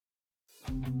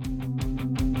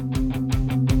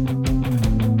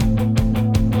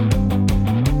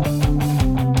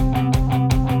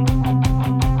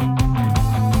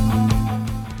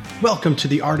Welcome to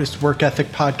the Artist Work Ethic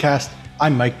Podcast.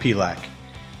 I'm Mike Pelak.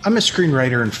 I'm a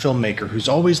screenwriter and filmmaker who's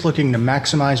always looking to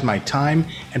maximize my time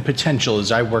and potential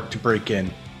as I work to break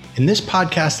in. In this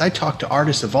podcast, I talk to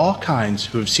artists of all kinds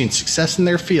who have seen success in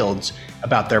their fields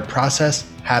about their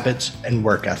process, habits, and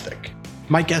work ethic.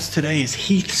 My guest today is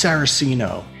Heath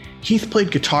Saraceno. Heath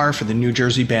played guitar for the New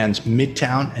Jersey bands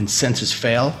Midtown and Senses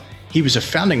Fail. He was a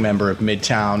founding member of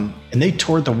Midtown, and they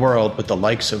toured the world with the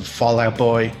likes of Fall Out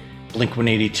Boy,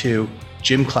 Blink-182,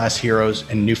 Gym Class Heroes,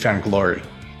 and New Found Glory.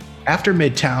 After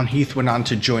Midtown, Heath went on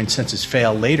to join Senses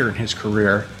Fail later in his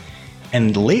career,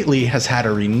 and lately has had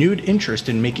a renewed interest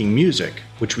in making music,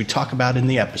 which we talk about in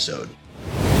the episode.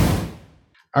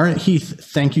 All right,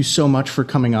 Heath, thank you so much for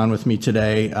coming on with me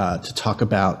today to talk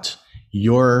about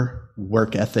your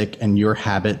work ethic and your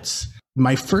habits.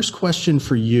 My first question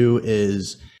for you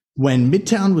is, when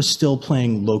Midtown was still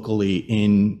playing locally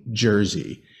in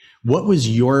Jersey, what was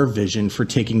your vision for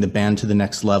taking the band to the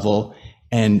next level,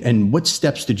 and what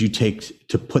steps did you take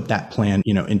to put that plan,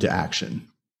 into action?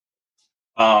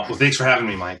 Well, thanks for having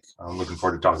me, Mike. I'm looking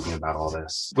forward to talking about all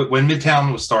this. But when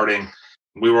Midtown was starting,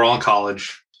 we were all in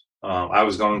college. I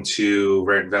was going to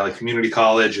Raritan Valley Community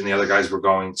College, and the other guys were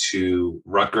going to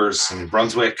Rutgers in New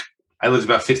Brunswick. I lived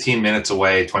about 15 minutes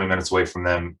away, 20 minutes away from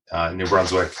them in New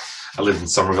Brunswick. I lived in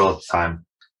Somerville at the time.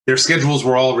 Their schedules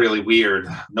were all really weird.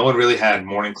 No one really had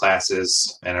morning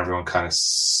classes, and everyone kind of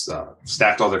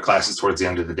stacked all their classes towards the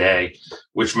end of the day,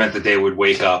 which meant that they would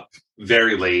wake up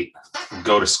very late,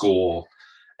 go to school,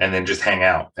 and then just hang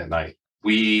out at night.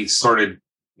 We started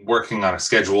working on a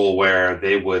schedule where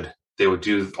they would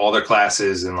do all their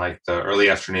classes in like the early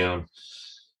afternoon,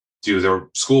 do their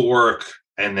schoolwork,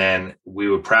 and then we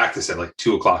would practice at like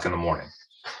 2:00 in the morning.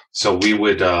 So we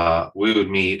would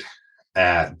meet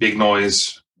at Big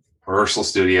Noise rehearsal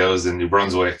studios in New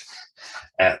Brunswick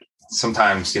at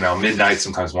sometimes, midnight,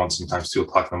 sometimes 1, sometimes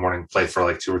 2:00 in the morning, play for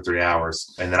like 2 or 3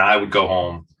 hours. And then I would go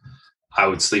home. I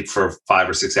would sleep for 5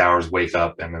 or 6 hours, wake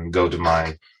up, and then go to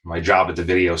my job at the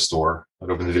video store. I'd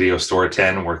open the video store at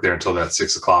 10, work there until about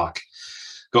 6:00,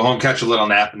 go home, catch a little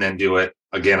nap, and then do it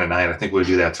again at night. I think we would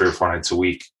do that 3 or 4 nights a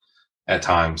week at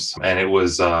times. And it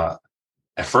was,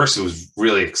 at first, it was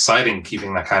really exciting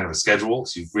keeping that kind of a schedule.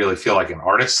 So you really feel like an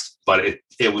artist, but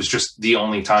it was just the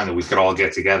only time that we could all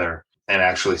get together and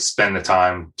actually spend the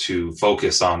time to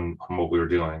focus on what we were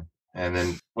doing. And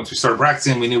then once we started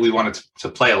practicing, we knew we wanted to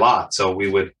play a lot. So we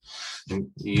would,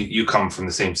 you come from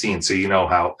the same scene, so you know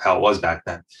how it was back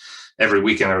then. Every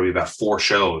weekend, there would be about 4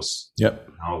 shows. Yep.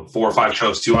 4 or 5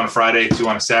 shows, 2 on a Friday, 2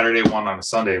 on a Saturday, 1 on a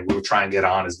Sunday. We would try and get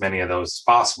on as many of those as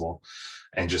possible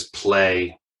and just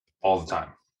play all the time.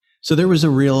 So there was a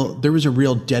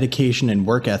real dedication and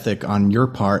work ethic on your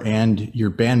part and your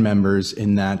band members,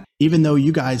 in that even though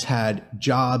you guys had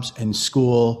jobs and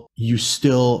school, you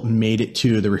still made it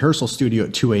to the rehearsal studio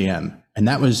at 2 a.m. And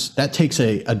that takes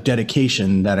a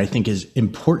dedication that I think is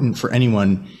important for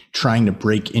anyone trying to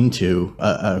break into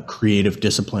a creative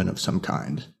discipline of some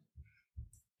kind.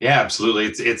 Yeah, absolutely.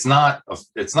 It's not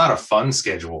a fun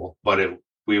schedule, but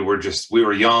we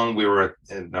were young, we were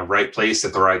in the right place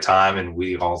at the right time, and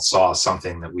we all saw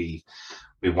something that we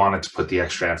wanted to put the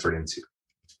extra effort into.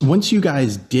 Once you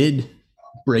guys did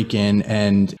break in,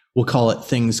 and we'll call it,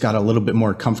 things got a little bit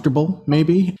more comfortable,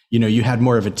 maybe, you had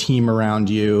more of a team around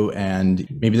you, and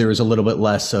maybe there was a little bit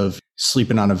less of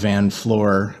sleeping on a van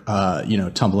floor,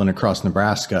 tumbling across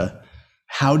Nebraska.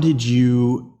 How did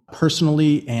you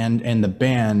personally and the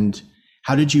band,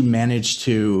 how did you manage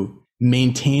to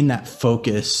maintain that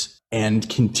focus and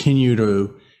continue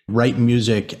to write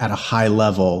music at a high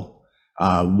level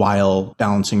while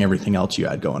balancing everything else you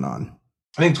had going on?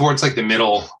 I think towards like the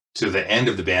middle to the end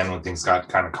of the band, when things got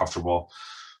kind of comfortable,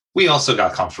 we also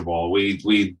got comfortable. We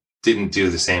didn't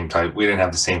have the same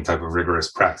type of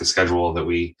rigorous practice schedule that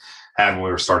we had when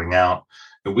we were starting out.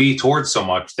 And we toured so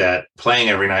much that playing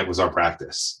every night was our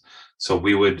practice. So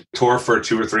we would tour for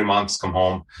 2 or 3 months, come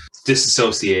home,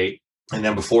 disassociate. And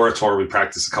then before a tour, we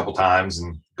practice a couple times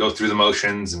and go through the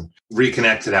motions and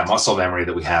reconnect to that muscle memory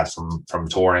that we had from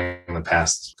touring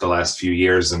the last few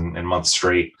years and months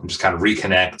straight, and just kind of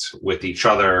reconnect with each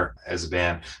other as a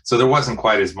band. So there wasn't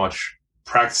quite as much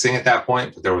practicing at that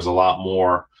point, but there was a lot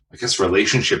more, I guess,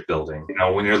 relationship building.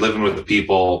 When you're living with the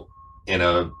people in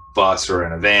a bus or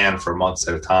in a van for months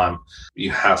at a time,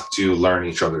 you have to learn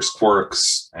each other's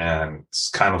quirks, and it's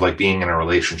kind of like being in a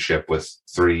relationship with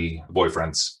 3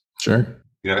 boyfriends. Sure.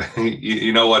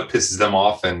 You know what pisses them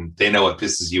off, and they know what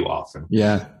pisses you off. And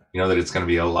yeah, that it's going to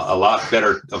be a lot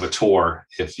better of a tour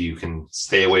if you can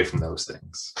stay away from those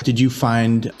things. Did you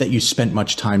find that you spent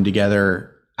much time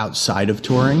together outside of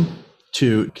touring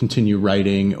to continue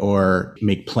writing or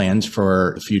make plans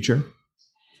for the future?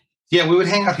 Yeah, we would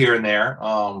hang out here and there.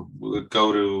 We would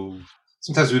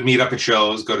sometimes we'd meet up at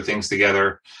shows, go to things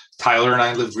together. Tyler and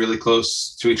I lived really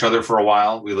close to each other for a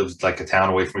while. We lived like a town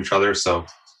away from each other. So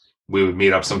we would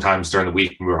meet up sometimes during the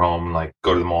week when we were home and like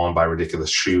go to the mall and buy ridiculous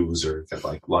shoes or get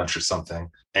like lunch or something.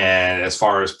 And as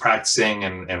far as practicing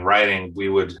and writing, it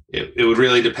would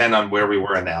really depend on where we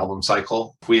were in the album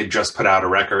cycle. If we had just put out a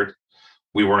record,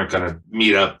 we weren't going to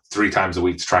meet up 3 times a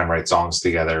week to try and write songs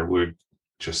together. We would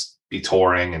just be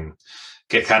touring and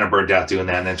get kind of burnt out doing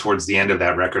that. And then towards the end of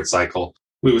that record cycle,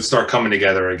 we would start coming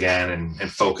together again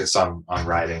and focus on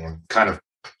writing and kind of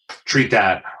treat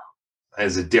that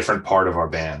as a different part of our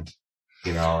band,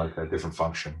 like a different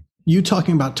function. You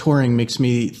talking about touring makes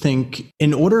me think,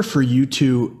 in order for you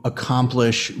to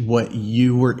accomplish what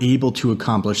you were able to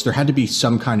accomplish, there had to be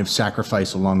some kind of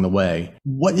sacrifice along the way.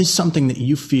 What is something that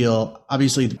you feel,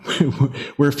 obviously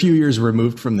we're a few years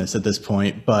removed from this at this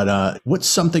point, but what's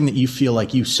something that you feel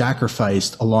like you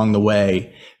sacrificed along the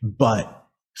way, but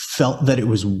felt that it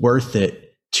was worth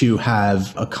it to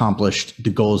have accomplished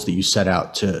the goals that you set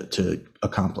out to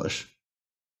accomplish?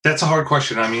 That's a hard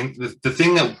question. I mean, the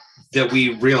thing that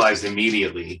we realized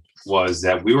immediately was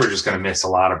that we were just going to miss a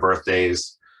lot of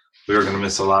birthdays. We were going to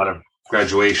miss a lot of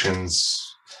graduations.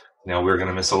 We were going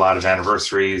to miss a lot of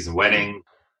anniversaries and weddings,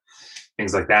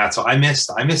 things like that. So I missed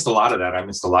a lot of that. I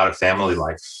missed a lot of family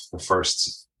life the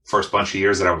first bunch of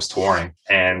years that I was touring.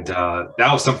 And that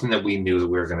was something that we knew that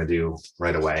we were going to do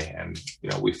right away. And,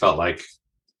 we felt like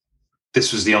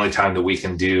this was the only time that we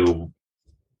can do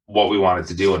what we wanted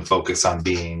to do and focus on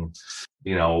being,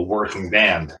 a working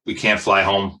band. We can't fly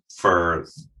home for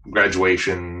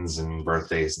graduations and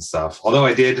birthdays and stuff. Although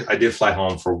I did fly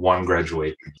home for one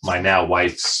graduation, my now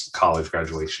wife's college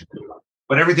graduation.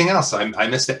 But everything else, I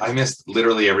missed it. I missed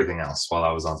literally everything else while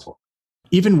I was on tour.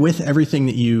 Even with everything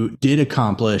that you did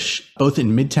accomplish, both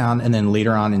in Midtown and then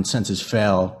later on in Senses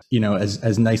Fail,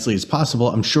 as nicely as possible,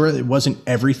 I'm sure it wasn't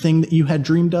everything that you had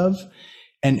dreamed of.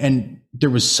 And there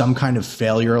was some kind of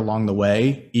failure along the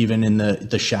way, even in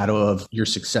the shadow of your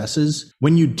successes.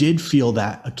 When you did feel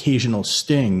that occasional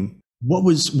sting, what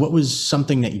was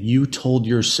something that you told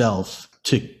yourself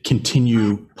to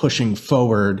continue pushing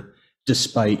forward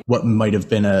despite what might have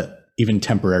been a even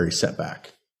temporary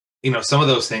setback? Some of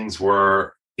those things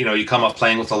were, you come up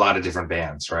playing with a lot of different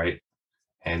bands, right?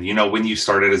 And, when you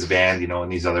started as a band, when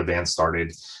these other bands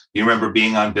started, you remember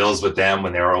being on bills with them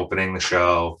when they were opening the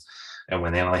show and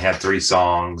when they only had 3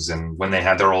 songs and when they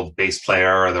had their old bass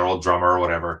player or their old drummer or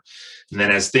whatever. And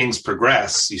then as things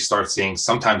progress, you start seeing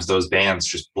sometimes those bands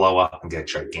just blow up and get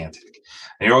gigantic.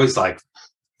 And you're always like,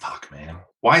 fuck, man,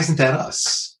 why isn't that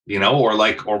us?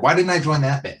 Or why didn't I join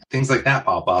that band? Things like that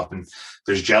pop up and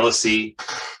there's jealousy.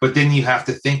 But then you have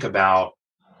to think about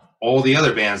all the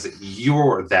other bands that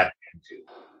you're that into.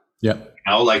 Yep.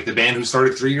 Like the band who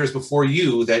started 3 years before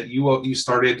you, that you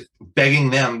started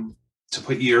begging them to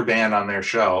put your band on their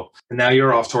show. And now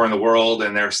you're off touring the world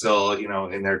and they're still,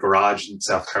 in their garage in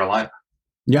South Carolina.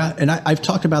 Yeah. And I've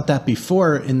talked about that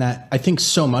before in that I think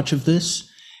so much of this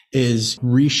is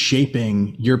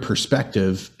reshaping your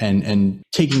perspective and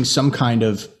taking some kind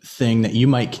of thing that you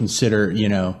might consider,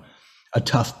 a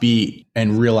tough beat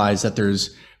and realize that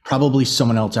there's probably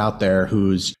someone else out there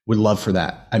would love for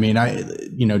that. I mean,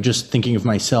 just thinking of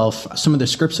myself, some of the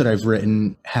scripts that I've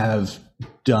written have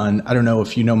done, I don't know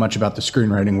if you know much about the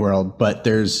screenwriting world, but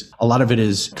there's a lot of it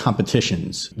is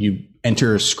competitions. You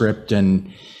enter a script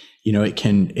and, it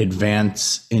can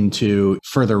advance into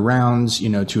further rounds,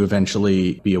 to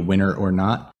eventually be a winner or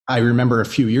not. I remember a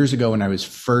few years ago when I was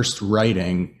first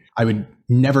writing, I would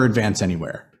never advance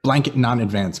anywhere, blanket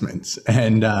non-advancements.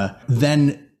 And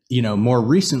then, more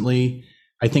recently,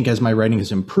 I think as my writing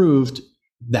has improved,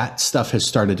 that stuff has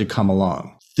started to come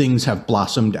along. Things have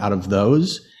blossomed out of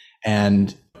those.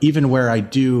 And even where I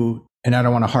do, and I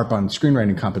don't want to harp on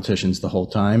screenwriting competitions the whole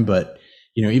time, but,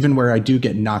 even where I do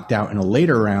get knocked out in a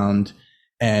later round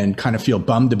and kind of feel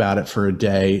bummed about it for a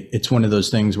day, it's one of those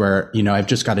things where, I've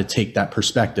just got to take that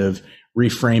perspective,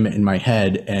 reframe it in my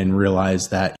head and realize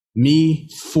that me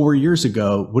 4 years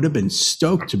ago would have been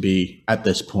stoked to be at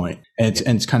this point. And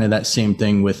it's kind of that same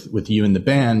thing with you and the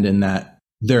band, in that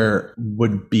there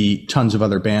would be tons of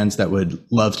other bands that would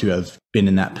love to have been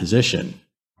in that position.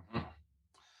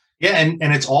 Yeah.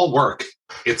 And it's all work.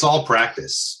 It's all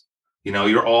practice.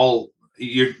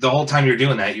 The whole time you're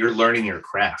doing that, you're learning your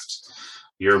craft.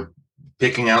 You're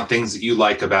picking out things that you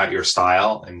like about your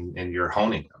style and you're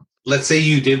honing them. let's say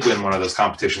you did win one of those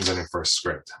competitions on your first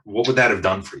script. What would that have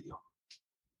done for you?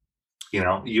 You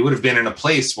know, you would have been in a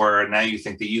place where now you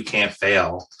think that you can't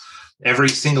fail. Every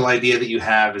single idea that you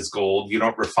have is gold. You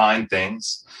don't refine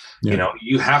things. You know,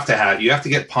 you have to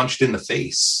get punched in the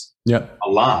face a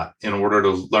lot in order to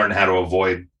learn how to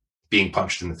avoid being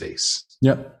punched in the face.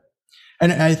 Yep.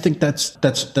 And I think that's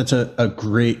a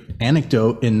great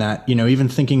anecdote in that, you know, even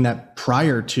thinking that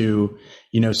prior to,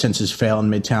 you know, Senses Fail in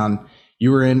Midtown, you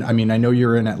were in, I mean, I know you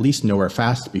were in at least Nowhere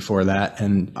Fast before that.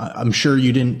 And I'm sure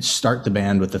you didn't start the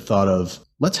band with the thought of,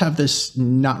 let's have this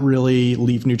not really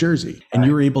leave New Jersey. And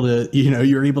you were able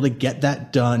to, get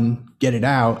that done, get it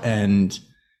out, and,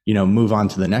 you know, move on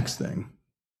to the next thing.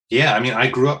 Yeah, I mean, I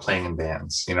grew up playing in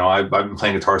bands. You know, I've been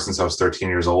playing guitar since I was 13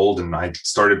 years old, and I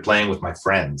started playing with my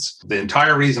friends. The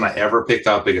entire reason I ever picked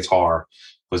up a guitar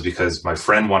was because my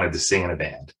friend wanted to sing in a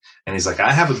band. And he's like,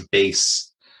 I have a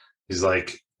bass. He's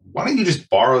like, why don't you just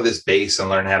borrow this bass and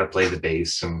learn how to play the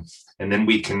bass? And then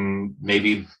we can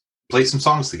maybe play some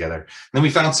songs together. And then we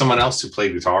found someone else who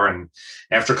played guitar. And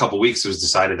after a couple of weeks, it was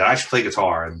decided that I should play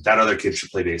guitar and that other kid should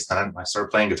play bass. Then I started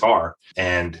playing guitar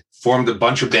and formed a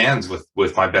bunch of bands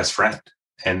with my best friend.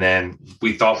 And then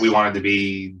we thought we wanted to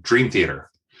be Dream Theater.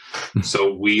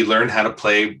 So we learned how to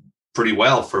play pretty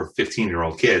well for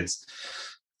 15-year-old kids.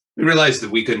 We realized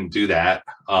that we couldn't do that.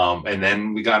 And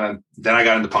then I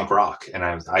got into punk rock, and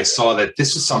I saw that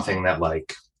this was something that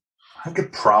like I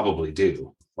could probably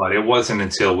do. But it wasn't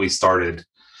until we formed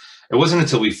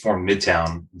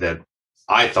Midtown that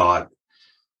I thought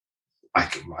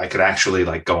I could actually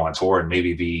like go on tour and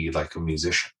maybe be like a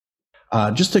musician.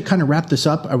 Just to kind of wrap this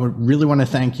up, I would really want to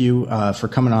thank you for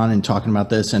coming on and talking about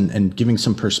this and giving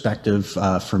some perspective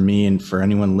for me and for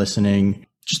anyone listening.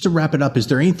 Just to wrap it up, is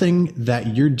there anything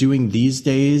that you're doing these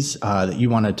days that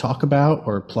you want to talk about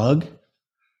or plug?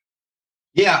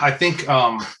 Yeah, I think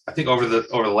over the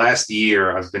last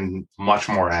year, I've been much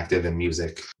more active in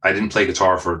music. I didn't play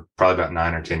guitar for probably about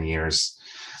 9 or 10 years,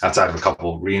 outside of a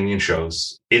couple reunion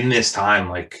shows. In this time,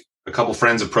 like a couple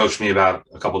friends approached me about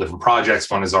a couple different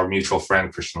projects. One is our mutual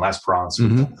friend, Christian Lesperance,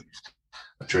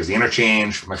 with Jersey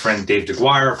Interchange. My friend Dave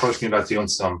DeGuire approached me about doing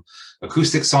some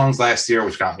acoustic songs last year,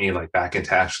 which got me like back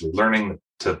into actually learning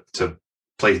to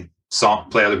play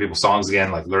other people's songs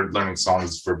again, like learning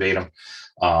songs verbatim.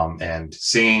 And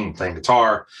singing, playing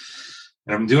guitar.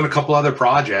 And I'm doing a couple other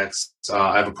projects.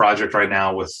 I have a project right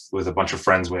now with a bunch of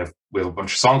friends. We have a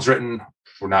bunch of songs written.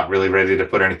 We're not really ready to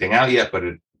put anything out yet, but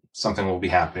something will be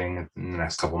happening in the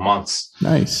next couple of months.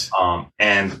 Nice.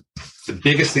 And the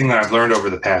biggest thing that I've learned over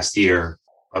the past year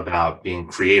about being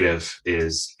creative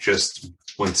is just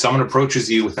when someone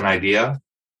approaches you with an idea,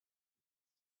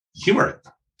 humor it.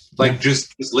 Like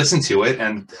just listen to it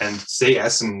and say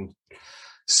yes and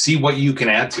see what you can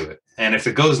add to it. And if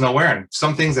it goes nowhere, and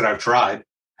some things that I've tried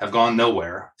have gone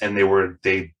nowhere and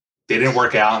they didn't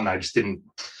work out, and I just didn't,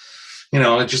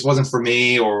 it just wasn't for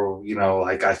me, or,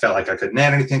 like I felt like I couldn't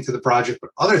add anything to the project, but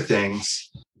other things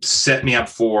set me up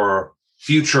for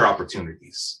future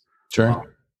opportunities.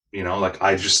 Sure. Like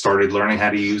I just started learning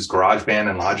how to use GarageBand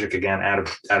and Logic again out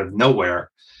of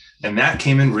nowhere. And that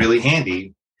came in really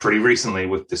handy pretty recently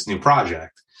with this new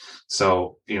project.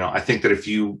 So, I think that if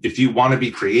you want to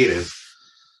be creative,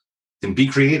 then be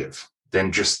creative.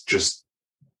 Then just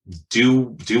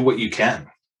do what you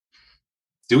can.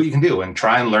 Do what you can do and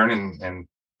try and learn and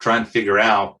try and figure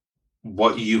out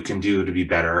what you can do to be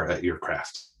better at your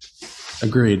craft.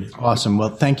 Agreed. Awesome.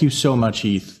 Well, thank you so much,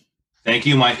 Heath. Thank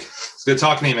you, Mike. It's good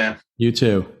talking to you, man. You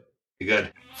too. Be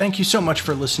good. Thank you so much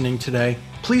for listening today.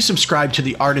 Please subscribe to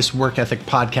the Artist Work Ethic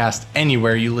podcast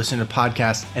anywhere you listen to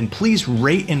podcasts, and please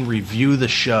rate and review the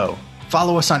show.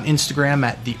 Follow us on Instagram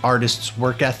at The Artist's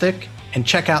Work Ethic, and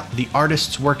check out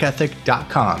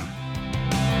theartistsworkethic.com.